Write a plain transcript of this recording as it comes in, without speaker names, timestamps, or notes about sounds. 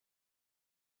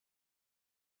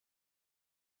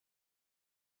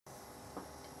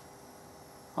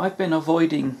I've been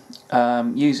avoiding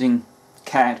using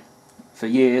CAD for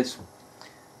years.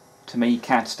 To me,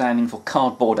 CAD standing for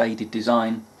Cardboard Aided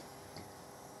Design.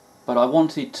 But I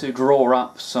wanted to draw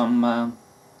up some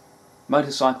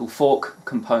motorcycle fork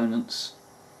components,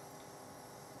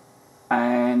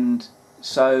 and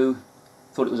so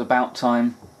thought it was about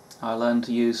time I learned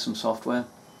to use some software.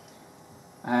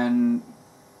 And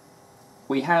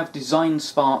we have Design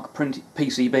Spark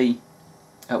PCB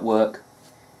at work,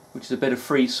 which is a bit of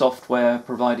free software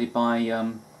provided by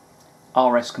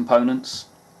RS Components.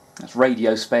 That's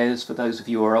radio spares for those of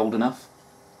you who are old enough.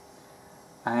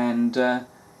 And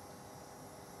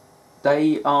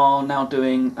they are now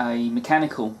doing a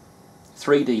mechanical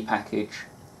 3D package.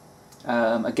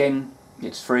 Again,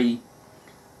 it's free.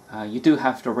 You do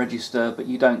have to register, but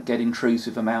you don't get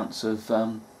intrusive amounts of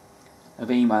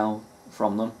email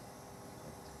from them.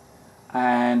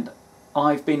 And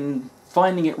I've been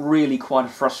finding it really quite a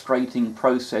frustrating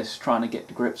process trying to get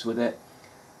to grips with it.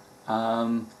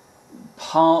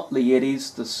 Partly it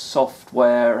is the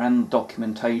software and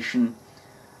documentation.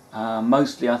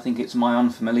 Mostly I think it's my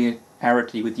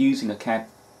unfamiliarity with using a CAD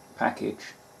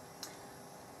package.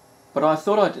 But I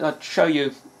thought I'd show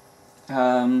you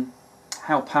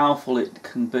how powerful it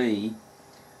can be,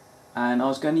 and I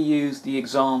was going to use the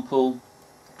example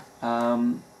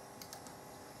from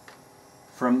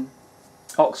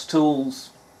Ox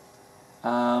Tools,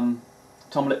 Tom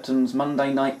Lipton's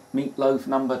Monday Night Meatloaf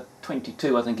number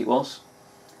 22, I think it was,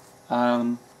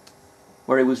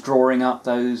 where he was drawing up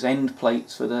those end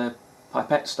plates for the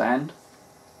pipette stand.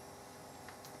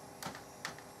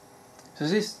 So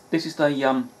this is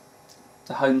the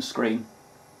home screen,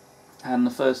 and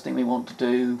the first thing we want to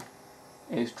do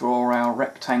is draw our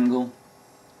rectangle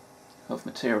of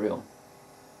material.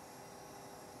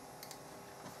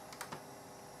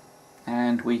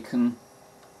 And we can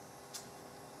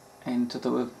enter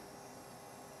the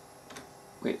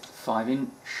width 5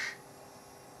 inch,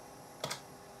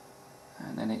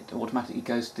 and then it automatically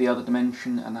goes to the other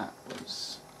dimension, and that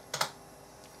was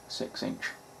 6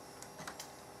 inch.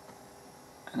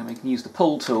 And then we can use the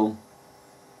pull tool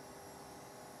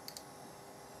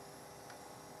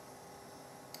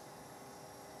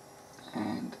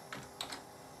and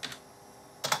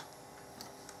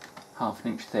 1/2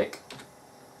 inch thick.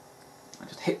 I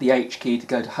just hit the H key to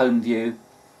go to home view.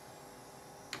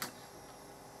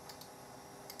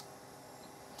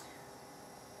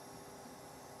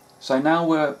 So now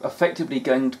we're effectively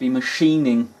going to be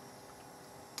machining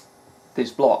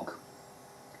this block,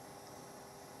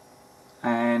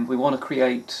 and we want to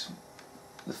create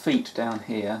the feet down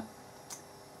here,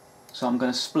 so I'm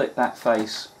going to split that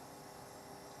face.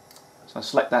 So I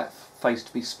select that face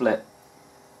to be split,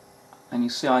 and you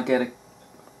see I get a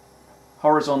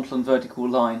horizontal and vertical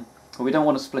line. Well, we don't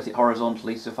want to split it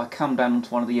horizontally, so if I come down onto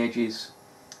one of the edges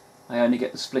I only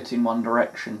get the split in one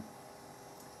direction.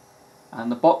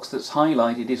 And the box that's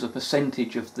highlighted is a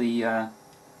percentage of the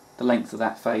length of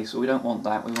that face, so we don't want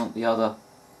that, we want the other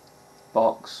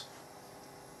box.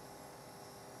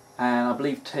 And I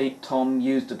believe Tom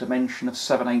used a dimension of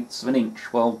 7/8 of an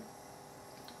inch. Well,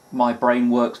 my brain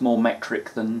works more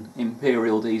metric than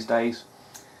imperial these days.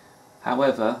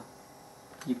 However,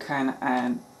 you can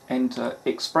enter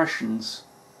expressions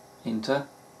into,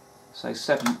 say,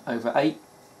 7/8.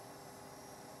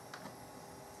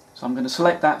 So I'm going to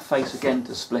select that face again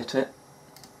to split it.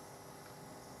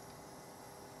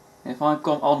 If I've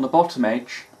gone on the bottom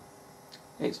edge,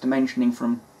 it's dimensioning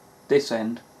from this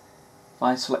end. If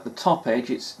I select the top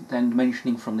edge, it's then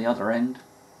dimensioning from the other end.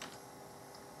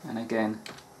 And again,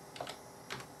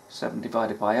 7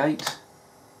 divided by 8.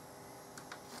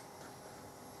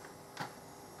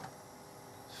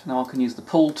 So now I can use the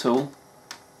pull tool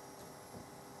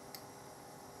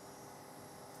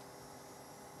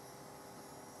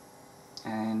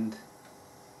and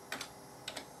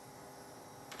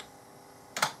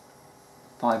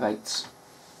 5/8.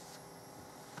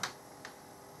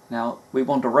 Now we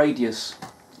want a radius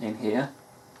in here,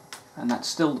 and that's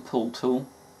still the pull tool.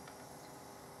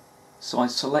 So I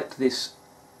select this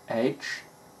edge,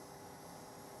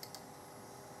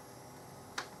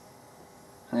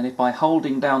 and then if by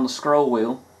holding down the scroll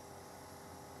wheel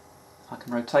I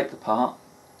can rotate the part.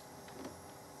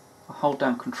 If I hold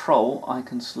down Control I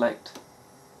can select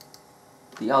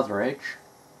the other edge.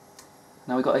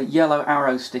 Now we've got a yellow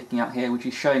arrow sticking out here which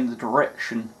is showing the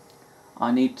direction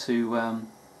I need to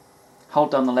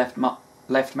hold down the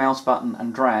left mouse button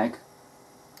and drag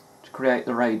to create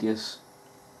the radius,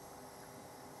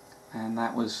 and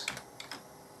that was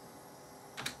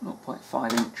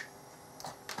 0.5 inch.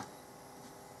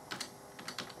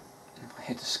 If I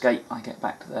hit escape I get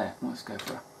back to there. Let's go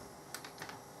for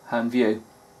home view.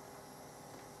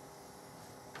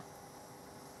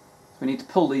 We need to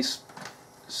pull these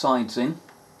sides in,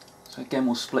 so again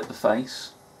we'll split the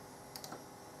face.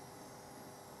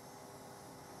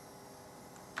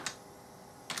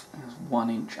 There's 1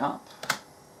 inch up.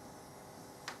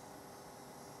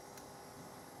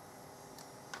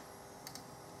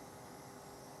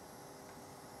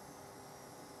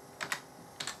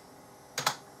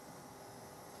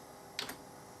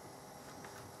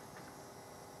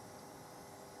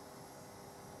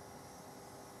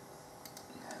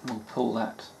 And we'll pull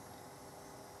that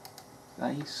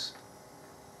face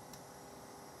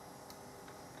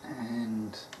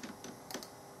and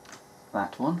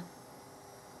that one.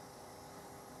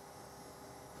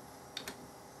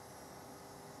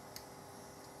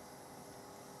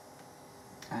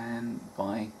 And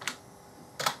by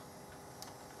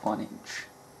 1 inch.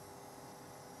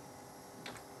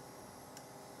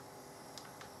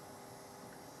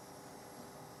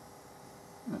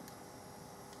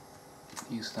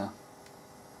 Use the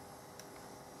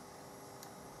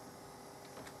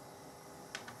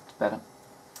better.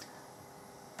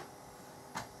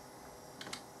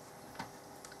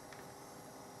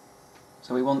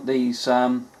 So we want these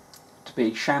to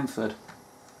be chamfered.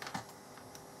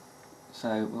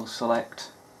 So we'll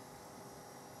select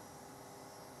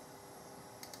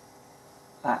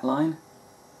that line,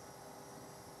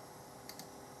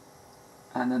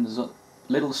 and then there's a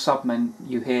little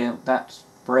sub-menu here, that's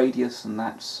radius and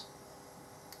that's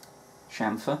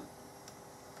chamfer.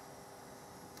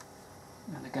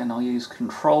 And again I'll use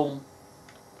Control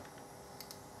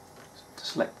to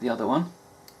select the other one.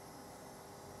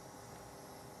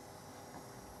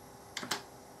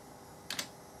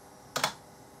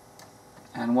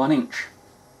 And 1 inch.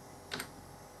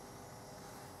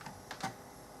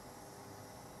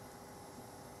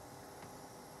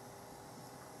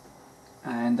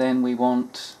 And then we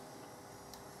want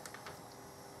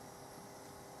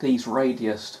these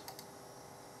radiused.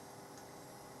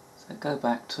 So go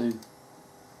back to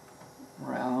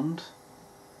round.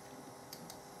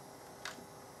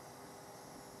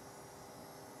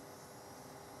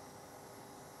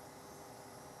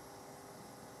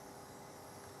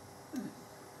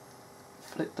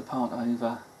 Flip the part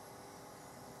over.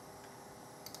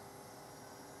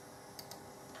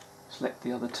 Select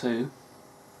the other two.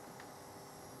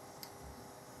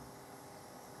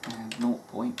 And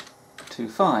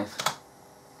 0.25.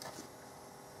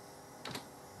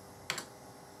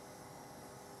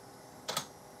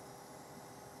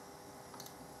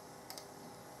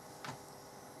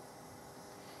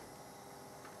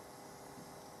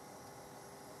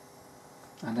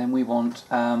 And then we want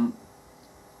the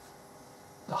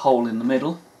hole in the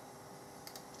middle,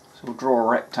 so we'll draw a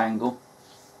rectangle,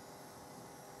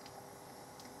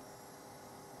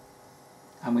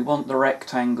 and we want the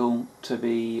rectangle to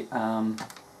be I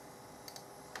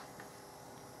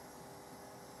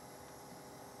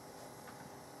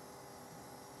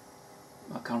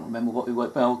can't remember what we were,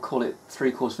 but I'll call it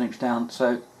 3/4 inch down.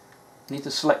 So you need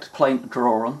to select a plane to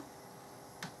draw on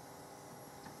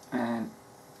and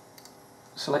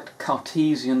select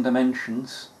Cartesian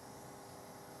dimensions,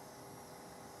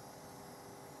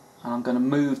 and I'm going to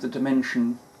move the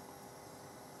dimension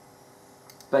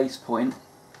base point,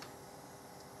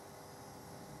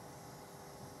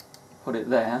 put it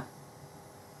there.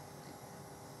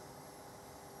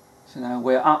 So now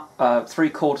we're up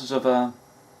 3/4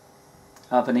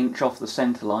 of an inch off the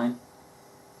centre line,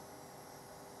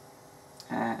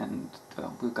 and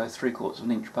we'll go 3/4 of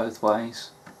an inch both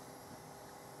ways.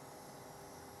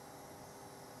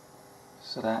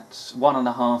 So that's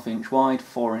 1.5 inch wide,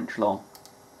 4 inch long.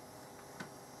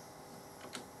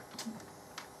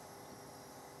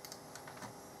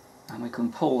 And we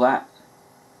can pull that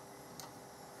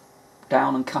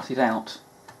down and cut it out.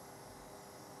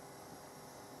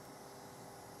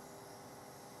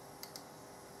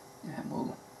 And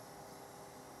we'll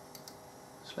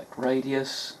select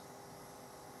radius.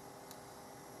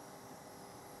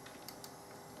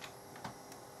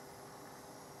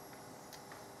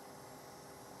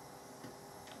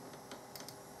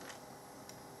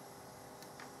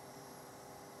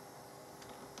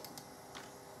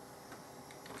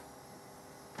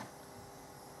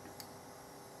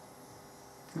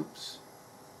 Oops.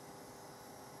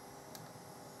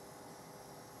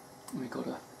 We got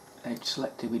a edge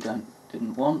selected we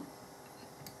didn't want.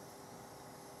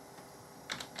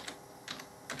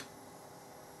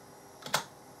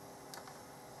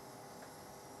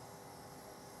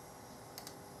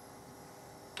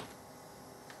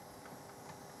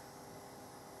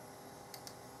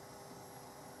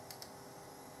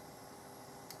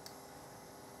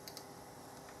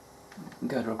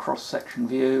 go to a cross-section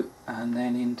view and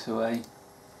then into a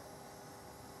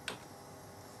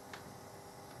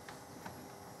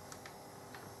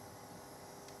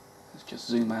let's just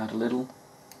zoom out a little.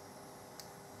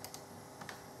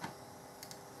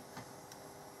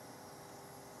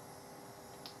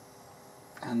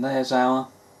 And there's our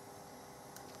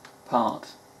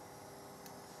part.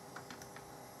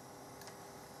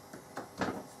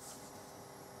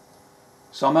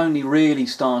 So I'm only really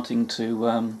starting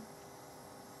to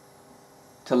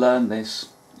learn this.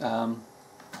 The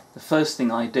first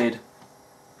thing I did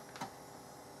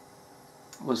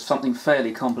was something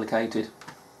fairly complicated,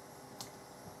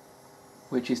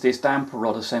 which is this damper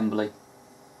rod assembly,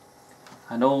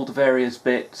 and all the various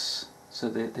bits. So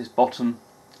this bottoming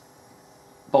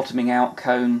out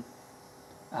cone,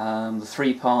 the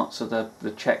three parts of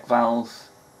the check valve,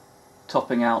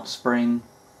 topping out spring,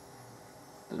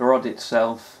 the rod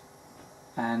itself,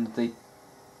 and the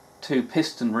two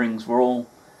piston rings were all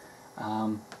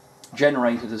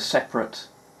generated as separate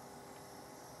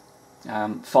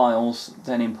files,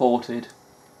 then imported.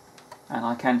 And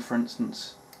I can, for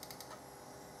instance,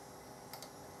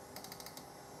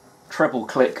 treble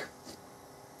click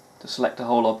to select a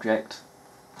whole object,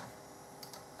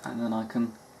 and then I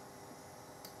can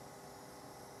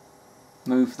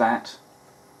move that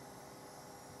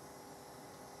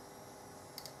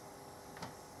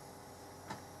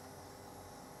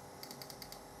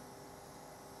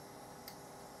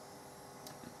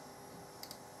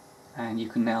and you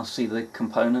can now see the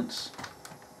components.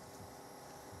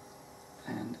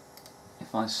 And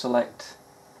if I select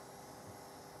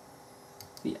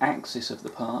the axis of the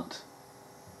part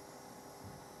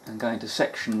and go into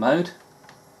section mode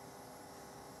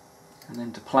and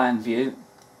then to plan view,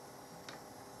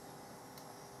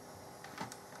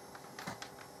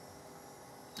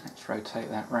 let's rotate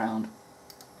that round,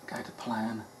 go to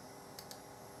plan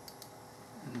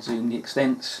and zoom the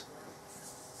extents.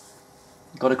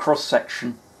 Got a cross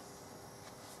section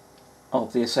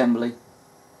of the assembly,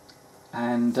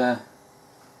 and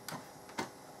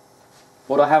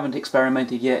what I haven't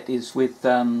experimented yet is with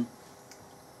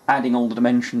adding all the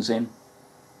dimensions in.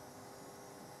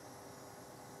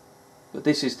 But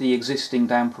this is the existing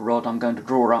damper rod. I'm going to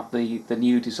draw up the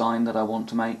new design that I want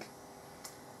to make,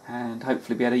 and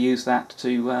hopefully be able to use that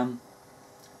to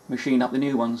machine up the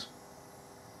new ones.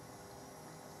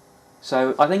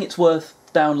 So I think it's worth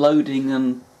downloading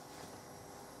and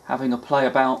having a play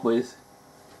about with.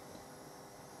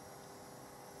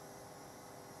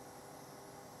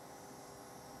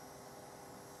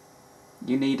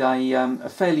 You need a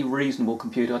fairly reasonable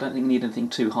computer. I don't think you need anything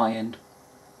too high-end.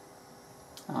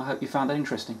 I hope you found that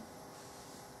interesting.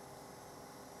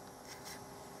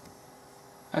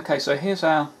 Okay, so here's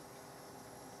our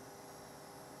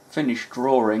finished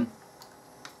drawing,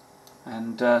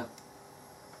 and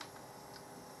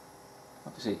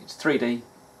obviously it's 3D,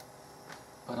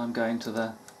 but I'm going to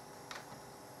the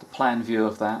plan view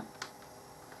of that.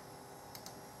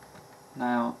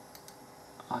 Now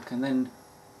I can then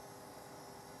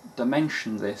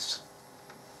dimension this.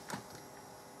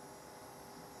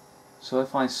 So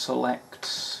if I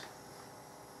select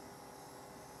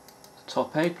the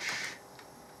top edge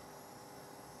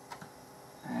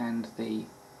and the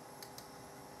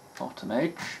bottom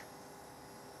edge,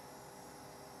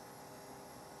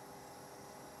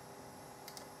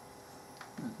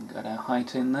 we can get our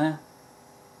height in there.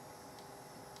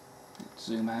 Let's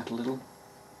zoom out a little.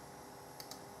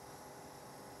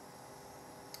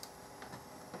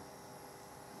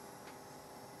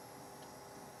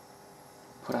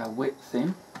 Put our width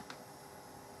in.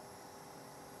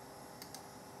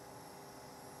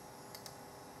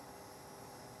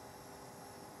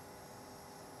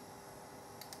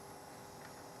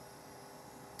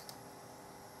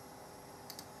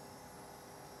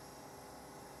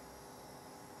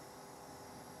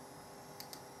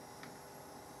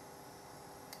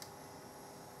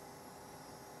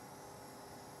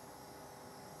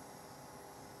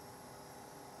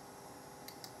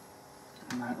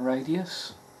 And that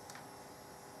radius.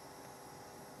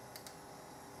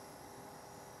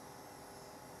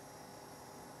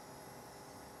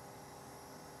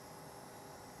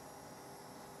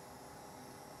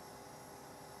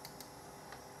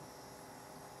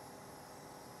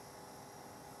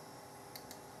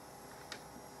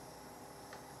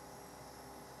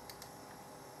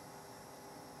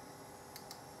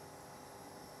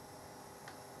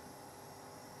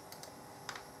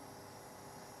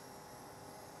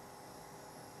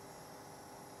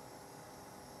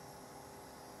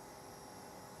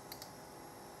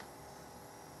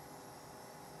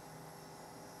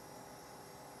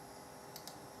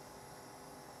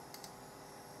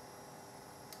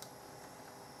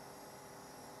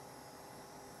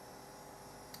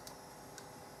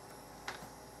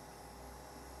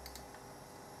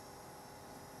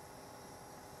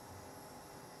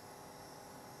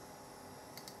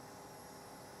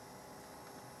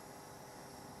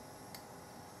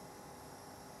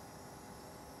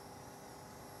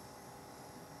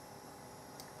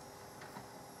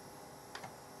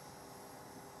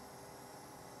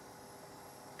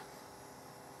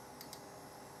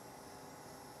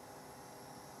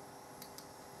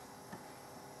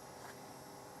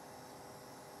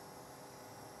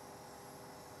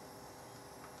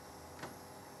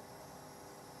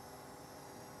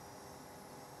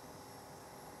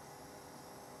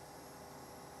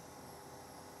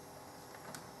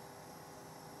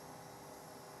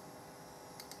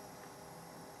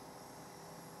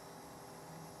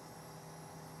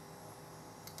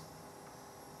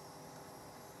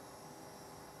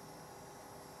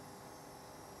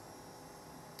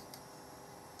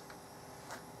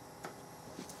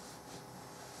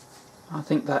 I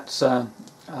think that's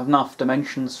enough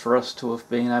dimensions for us to have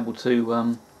been able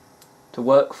to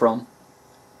work from.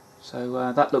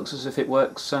 So that looks as if it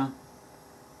works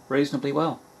reasonably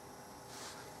well.